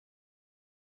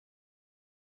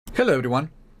Hello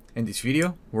everyone! In this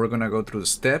video, we're gonna go through the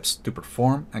steps to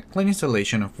perform a clean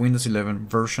installation of Windows 11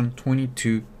 version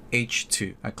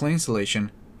 22H2. A clean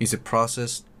installation is a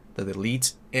process that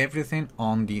deletes everything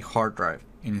on the hard drive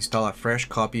and install a fresh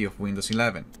copy of Windows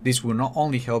 11. This will not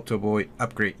only help to avoid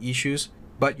upgrade issues,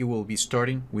 but you will be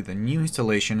starting with a new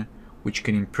installation which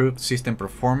can improve system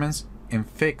performance and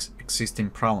fix existing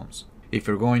problems. If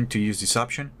you're going to use this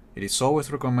option, it is always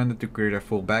recommended to create a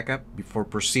full backup before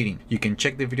proceeding. You can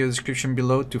check the video description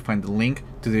below to find the link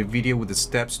to the video with the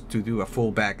steps to do a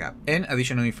full backup and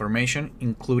additional information,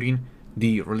 including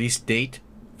the release date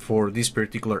for this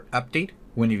particular update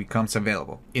when it becomes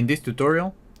available. In this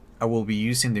tutorial, I will be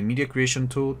using the media creation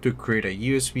tool to create a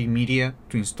USB media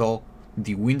to install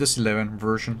the Windows 11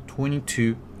 version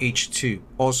 22H2.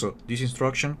 Also, this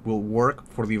instruction will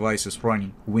work for devices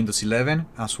running Windows 11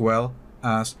 as well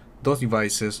as those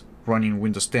devices running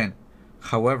Windows 10.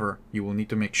 However, you will need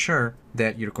to make sure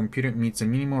that your computer meets the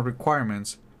minimum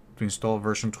requirements to install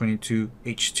version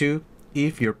 22H2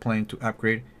 if you're planning to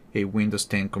upgrade a Windows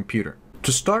 10 computer.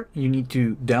 To start, you need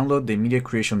to download the media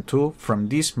creation tool from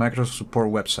this Microsoft support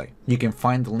website. You can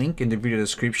find the link in the video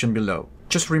description below.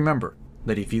 Just remember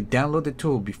that if you download the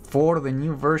tool before the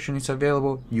new version is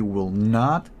available, you will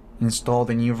not install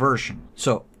the new version.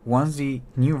 So once the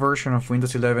new version of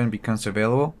Windows 11 becomes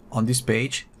available, on this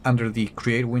page, under the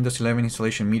Create Windows 11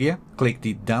 Installation Media, click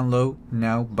the Download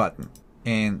Now button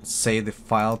and save the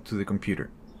file to the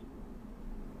computer.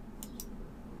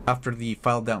 After the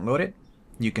file downloaded,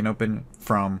 you can open it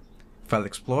from File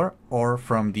Explorer or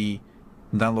from the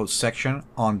Download section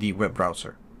on the web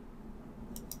browser.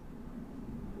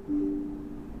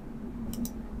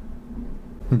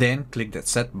 Then click the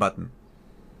Set button.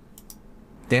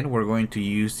 Then we're going to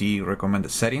use the recommended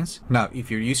settings. Now,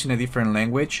 if you're using a different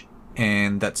language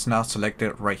and that's not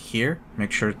selected right here,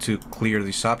 make sure to clear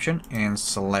this option and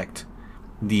select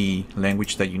the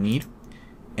language that you need.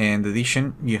 And in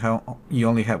addition, you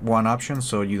only have one option,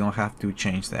 so you don't have to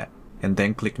change that. And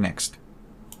then click Next.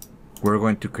 We're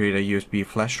going to create a USB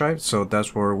flash drive, so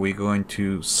that's where we're going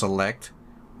to select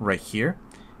right here.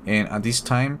 And at this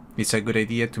time, it's a good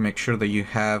idea to make sure that you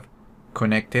have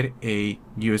connected a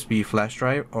USB flash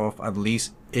drive of at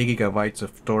least 8 GB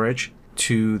of storage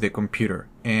to the computer.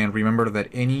 And remember that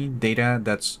any data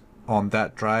that's on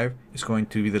that drive is going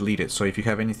to be deleted. So if you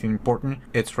have anything important,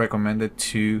 it's recommended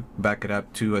to back it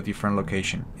up to a different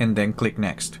location. And then click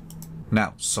Next.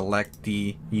 Now select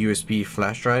the USB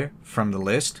flash drive from the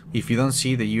list. If you don't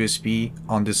see the USB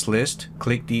on this list,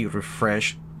 click the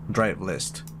Refresh Drive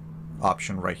List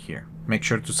option right here. Make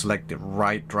sure to select the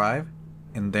right drive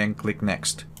and then click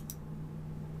Next.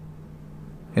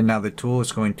 And now the tool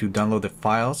is going to download the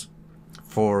files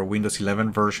for Windows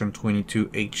 11 version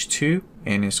 22H2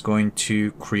 and it's going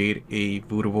to create a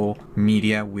bootable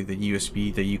media with the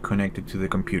USB that you connected to the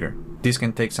computer. This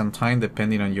can take some time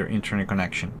depending on your internet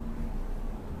connection.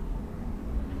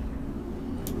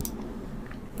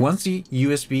 Once the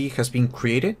USB has been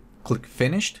created, click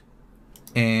Finished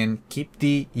and keep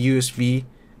the USB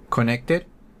connected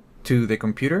to the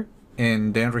computer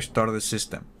and then restart the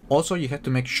system. Also, you have to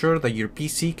make sure that your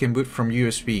PC can boot from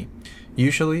USB.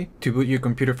 Usually, to boot your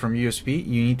computer from USB,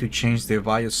 you need to change the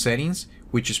BIOS settings,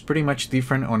 which is pretty much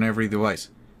different on every device.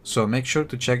 So make sure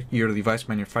to check your device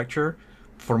manufacturer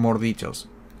for more details.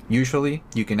 Usually,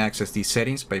 you can access these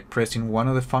settings by pressing one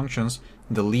of the functions,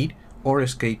 Delete or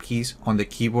Escape keys on the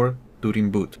keyboard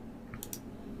during boot.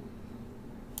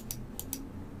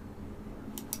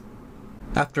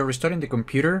 After restarting the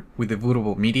computer with the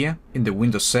bootable media in the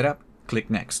Windows setup, click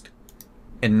Next.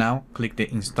 And now click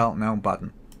the Install Now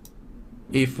button.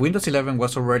 If Windows 11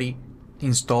 was already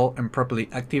installed and properly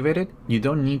activated, you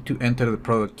don't need to enter the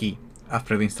product key.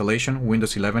 After the installation,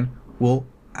 Windows 11 will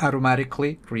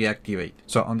automatically reactivate.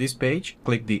 So on this page,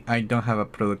 click the I don't have a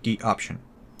product key option.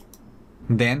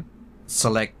 Then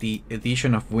select the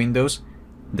edition of Windows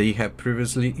that you have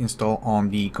previously installed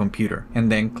on the computer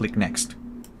and then click Next.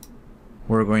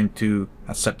 We're going to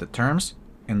accept the terms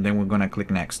and then we're going to click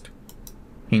Next.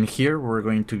 In here, we're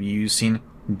going to be using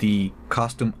the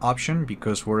custom option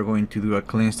because we're going to do a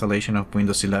clean installation of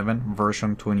Windows 11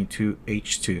 version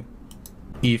 22H2.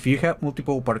 If you have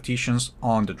multiple partitions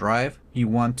on the drive, you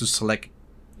want to select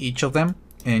each of them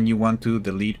and you want to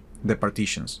delete the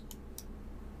partitions.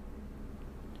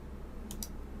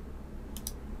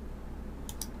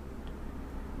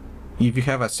 If you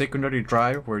have a secondary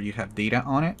drive where you have data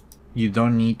on it, you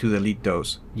don't need to delete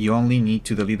those. You only need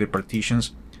to delete the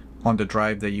partitions on the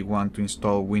drive that you want to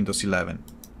install Windows 11.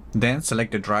 Then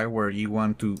select the drive where you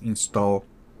want to install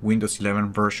Windows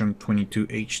 11 version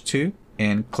 22H2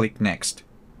 and click Next.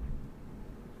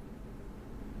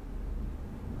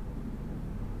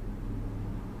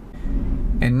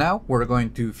 And now we're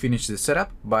going to finish the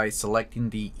setup by selecting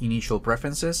the initial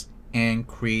preferences and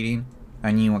creating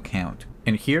a new account.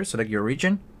 And here, select your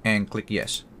region and click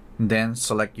yes. Then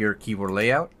select your keyboard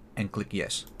layout and click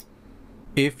yes.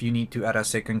 If you need to add a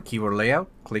second keyboard layout,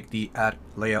 click the Add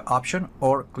Layout option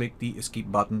or click the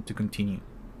Skip button to continue.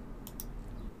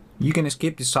 You can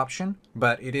skip this option,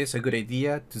 but it is a good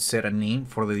idea to set a name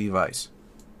for the device.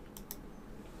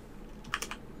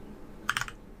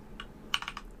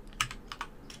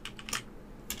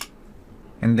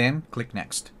 And then click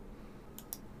Next.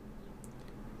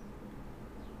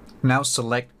 Now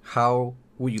select how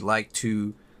would you like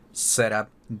to set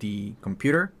up the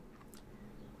computer.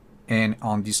 And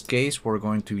on this case, we're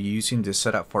going to be using the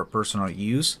setup for personal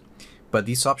use, but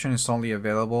this option is only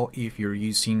available if you're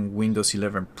using Windows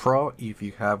 11 Pro. If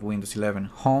you have Windows 11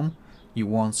 Home, you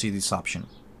won't see this option.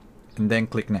 And then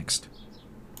click Next.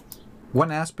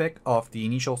 One aspect of the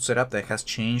initial setup that has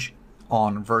changed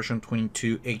on version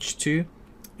 22H2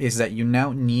 is that you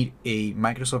now need a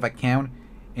Microsoft account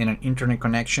and an internet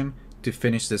connection to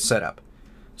finish the setup.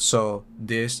 So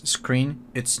this screen,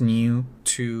 it's new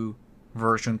to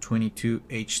version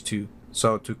 22H2.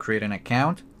 So to create an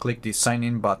account, click the Sign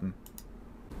In button.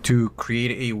 To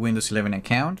create a Windows 11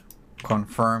 account,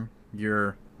 confirm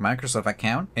your Microsoft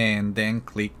account and then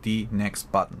click the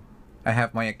Next button. I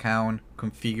have my account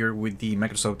configured with the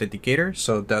Microsoft Authenticator,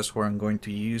 so that's what I'm going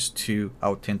to use to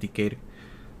authenticate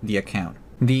the account.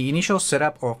 The initial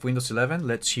setup of Windows 11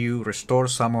 lets you restore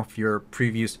some of your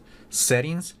previous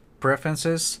settings,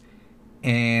 preferences,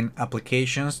 and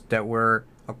applications that were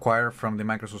acquired from the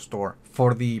Microsoft Store.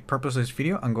 For the purpose of this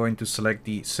video, I'm going to select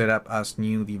the Setup as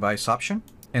New Device option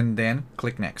and then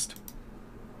click Next.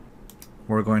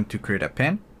 We're going to create a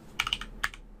pen.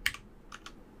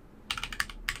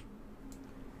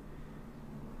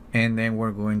 And then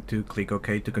we're going to click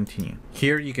OK to continue.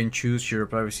 Here you can choose your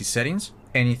privacy settings.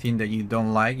 Anything that you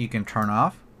don't like, you can turn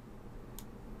off.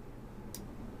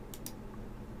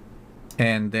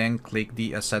 And then click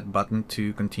the Accept button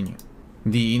to continue.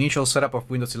 The initial setup of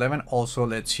Windows 11 also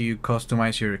lets you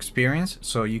customize your experience,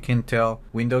 so you can tell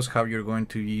Windows how you're going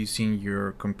to be using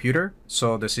your computer,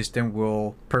 so the system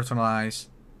will personalize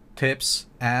tips,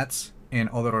 ads, and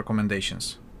other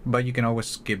recommendations. But you can always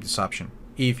skip this option.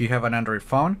 If you have an Android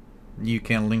phone, you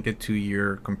can link it to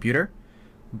your computer,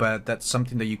 but that's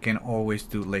something that you can always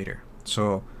do later.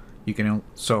 So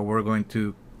we're going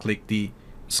to click the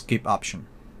Skip option.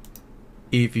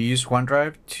 If you use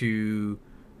OneDrive to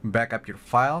back up your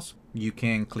files, you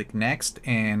can click Next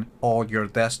and all your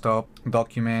desktop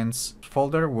documents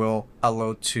folder will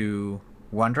upload to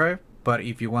OneDrive. But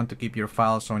if you want to keep your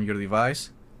files on your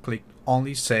device, click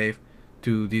Only Save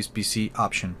to this PC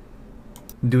option.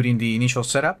 During the initial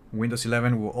setup, Windows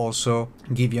 11 will also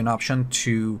give you an option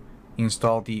to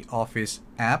install the Office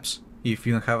apps. If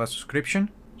you don't have a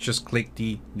subscription, just click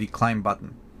the Decline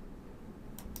button.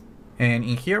 And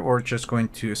in here, we're just going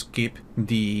to skip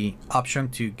the option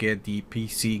to get the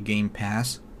PC Game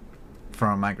Pass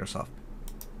from Microsoft.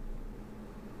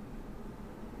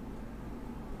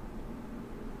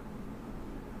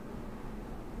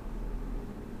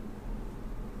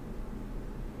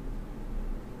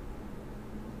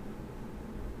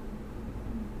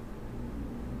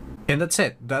 And that's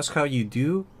it. That's how you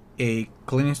do a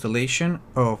clean installation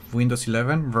of Windows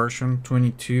 11 version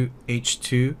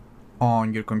 22H2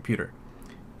 on your computer.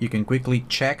 You can quickly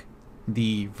check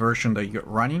the version that you're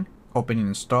running, open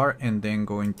and Start, and then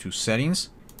go into Settings,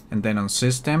 and then on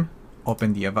System,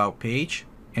 open the About page,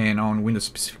 and on Windows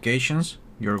Specifications,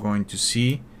 you're going to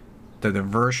see that the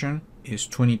version is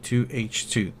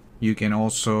 22H2. You can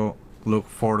also look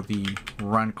for the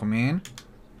run command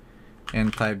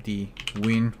and type the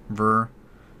winver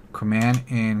command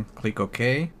and click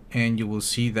OK, and you will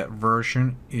see that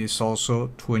version is also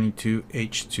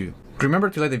 22H2. Remember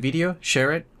to like the video,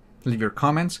 share it, leave your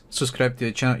comments, subscribe to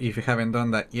the channel if you haven't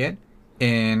done that yet,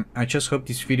 and I just hope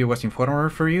this video was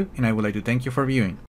informative for you, and I would like to thank you for viewing.